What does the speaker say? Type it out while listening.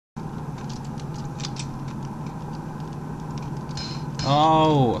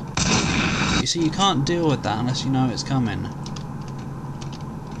Oh! You see, you can't deal with that unless you know it's coming.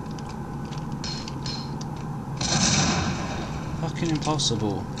 Fucking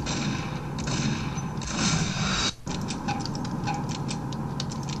impossible.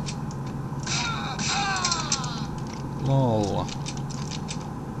 Lol.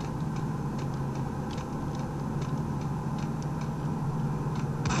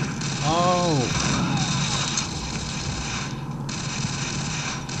 Oh!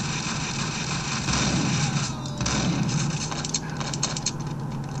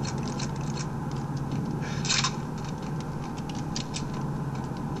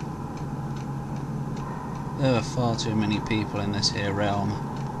 There are far too many people in this here realm.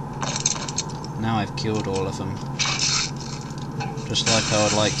 Now I've killed all of them. Just like I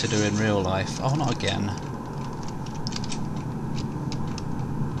would like to do in real life. Oh, not again.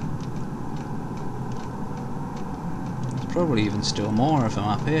 There's probably even still more of them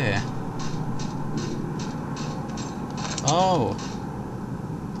up here. Oh!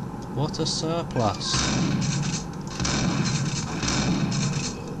 What a surplus.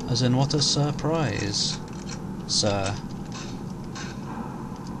 As in, what a surprise, sir.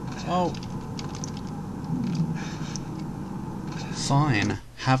 Oh. Fine.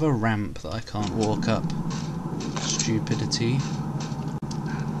 Have a ramp that I can't walk up. Stupidity.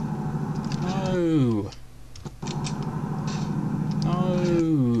 No.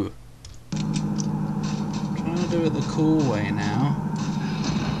 No. I'm trying to do it the cool way now.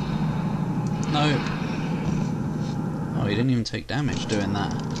 Nope. Oh, he didn't even take damage doing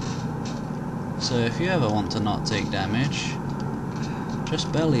that. So if you ever want to not take damage,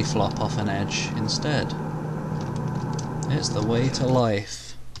 just belly flop off an edge instead. It's the way to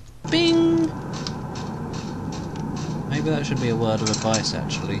life. Bing! Maybe that should be a word of advice,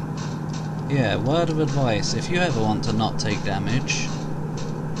 actually. Yeah, word of advice. If you ever want to not take damage,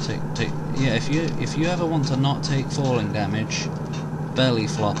 if you ever want to not take falling damage, belly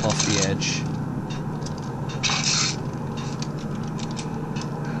flop off the edge.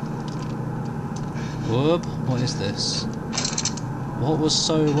 Whoop! What is this? What was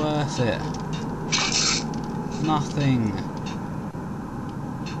so worth it? Nothing.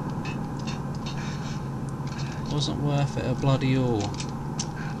 Wasn't worth it a bloody all.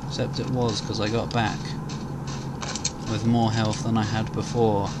 Except it was, because I got back with more health than I had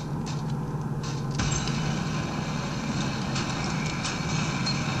before.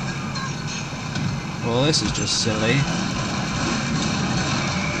 Well, this is just silly.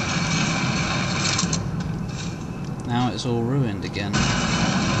 Now it's all ruined again.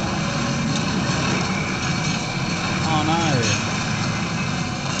 Oh no!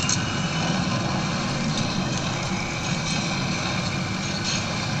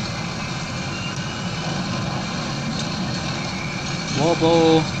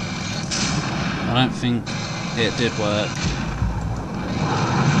 Wobble! I don't think it did work.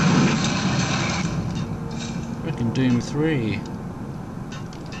 Frickin' Doom 3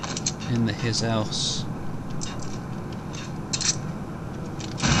 in his house.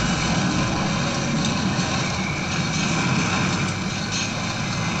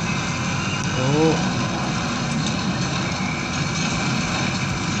 Oh.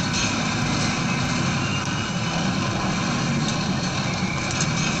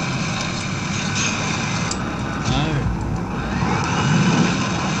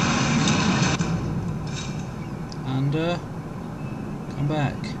 Come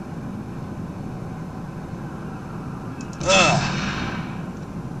back. Ugh.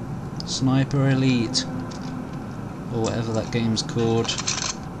 Sniper Elite, or whatever that game's called.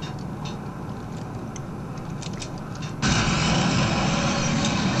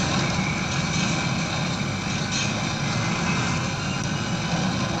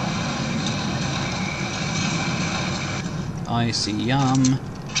 I see yum.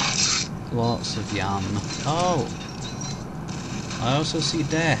 Lots of yum. Oh! I also see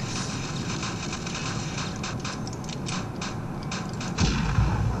death.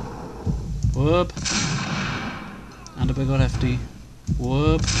 Whoop. And a big old hefty.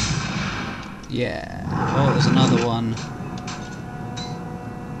 Whoop. Yeah. Oh, there's another one.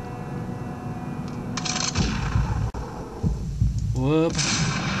 Whoop.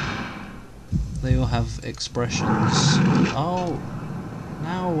 They all have expressions. Oh!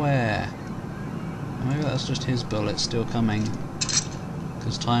 Now where? Maybe that's just his bullet still coming.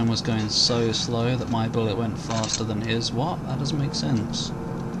 Because time was going so slow that my bullet went faster than his. What? That doesn't make sense.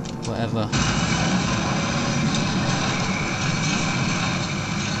 Whatever.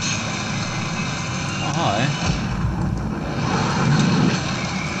 Oh, hi.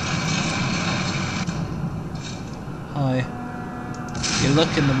 Hi. You're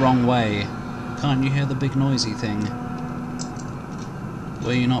looking the wrong way. Can't you hear the big noisy thing?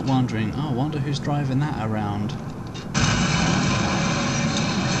 Were you not wondering, oh, I wonder who's driving that around?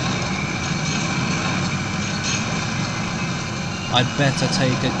 I'd better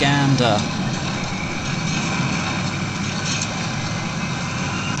take a gander.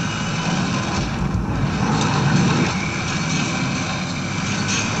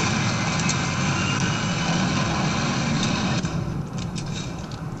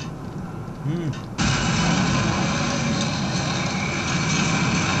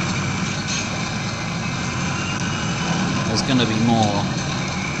 There's gonna be more.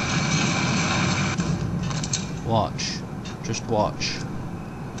 Watch. Just watch.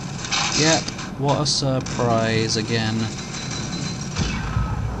 Yep, what a surprise again.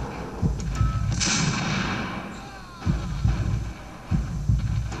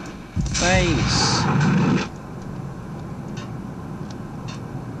 Base!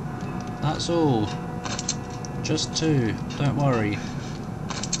 That's all. Just 2, don't worry.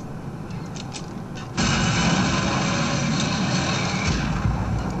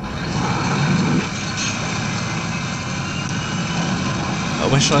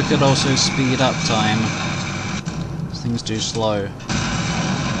 I wish I could also speed up time. Things do slow.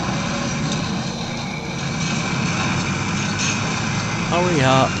 Hurry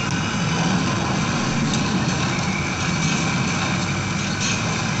up.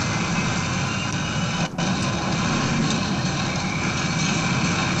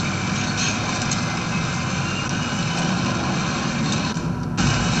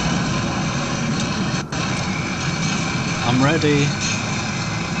 I'm ready.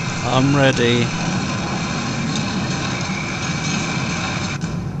 I'm ready.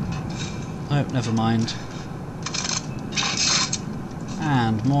 Oh, never mind.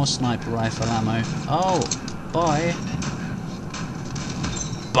 And more sniper rifle ammo. Oh, bye.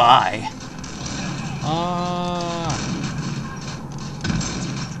 Bye. Ah.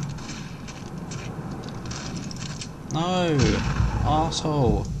 No,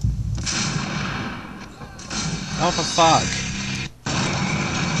 asshole. Oh, for fuck.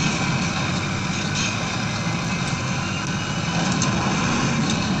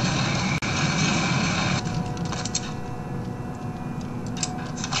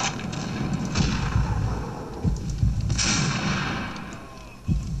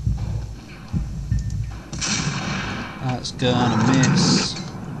 That's gonna miss.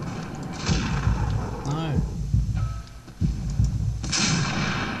 No.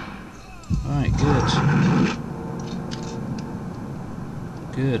 Alright, good.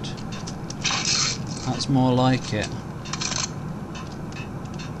 Good. That's more like it.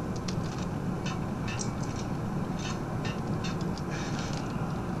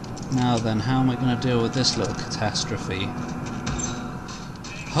 Now then, how am I going to deal with this little catastrophe?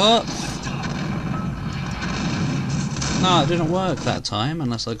 Hup! No, it didn't work that time,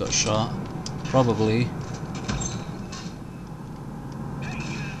 unless I got shot. Probably.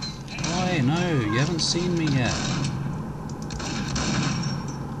 Why? No, you haven't seen me yet.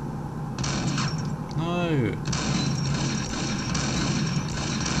 No.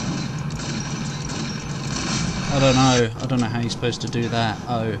 I don't know how you're supposed to do that.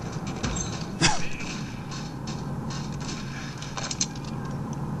 Oh.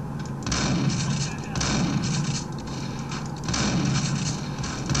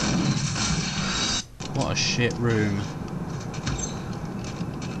 What a shit room.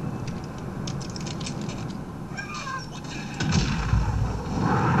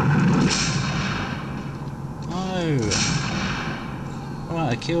 Oh.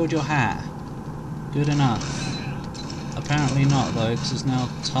 Alright, I killed your hat. Good enough. Apparently not though, because there's now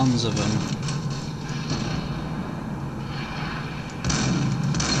tons of them.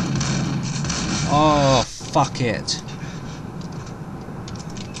 Oh, fuck it.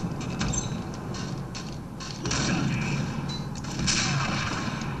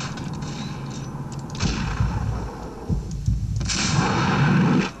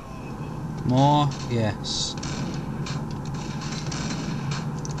 More? Yes.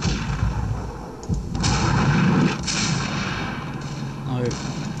 No.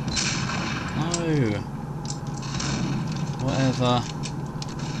 No. Whatever.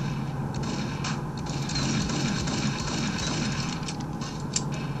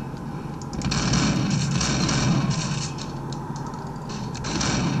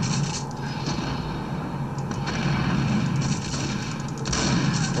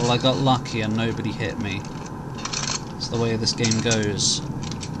 Well, I got lucky and nobody hit me. It's the way this game goes.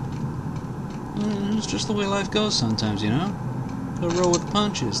 It's just the way life goes sometimes, you know? Gotta roll with the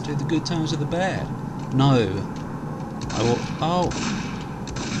punches, take the good times with the bad. No. I will. Oh.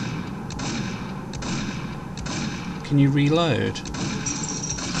 Can you reload?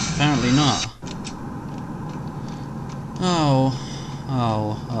 Apparently not. Oh.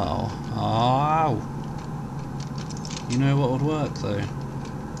 You know what would work though?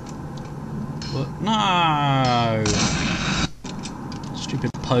 What? No!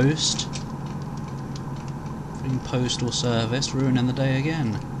 Stupid post. Freaking postal service ruining the day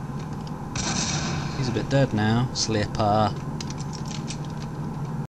again. He's a bit dead now. Slipper.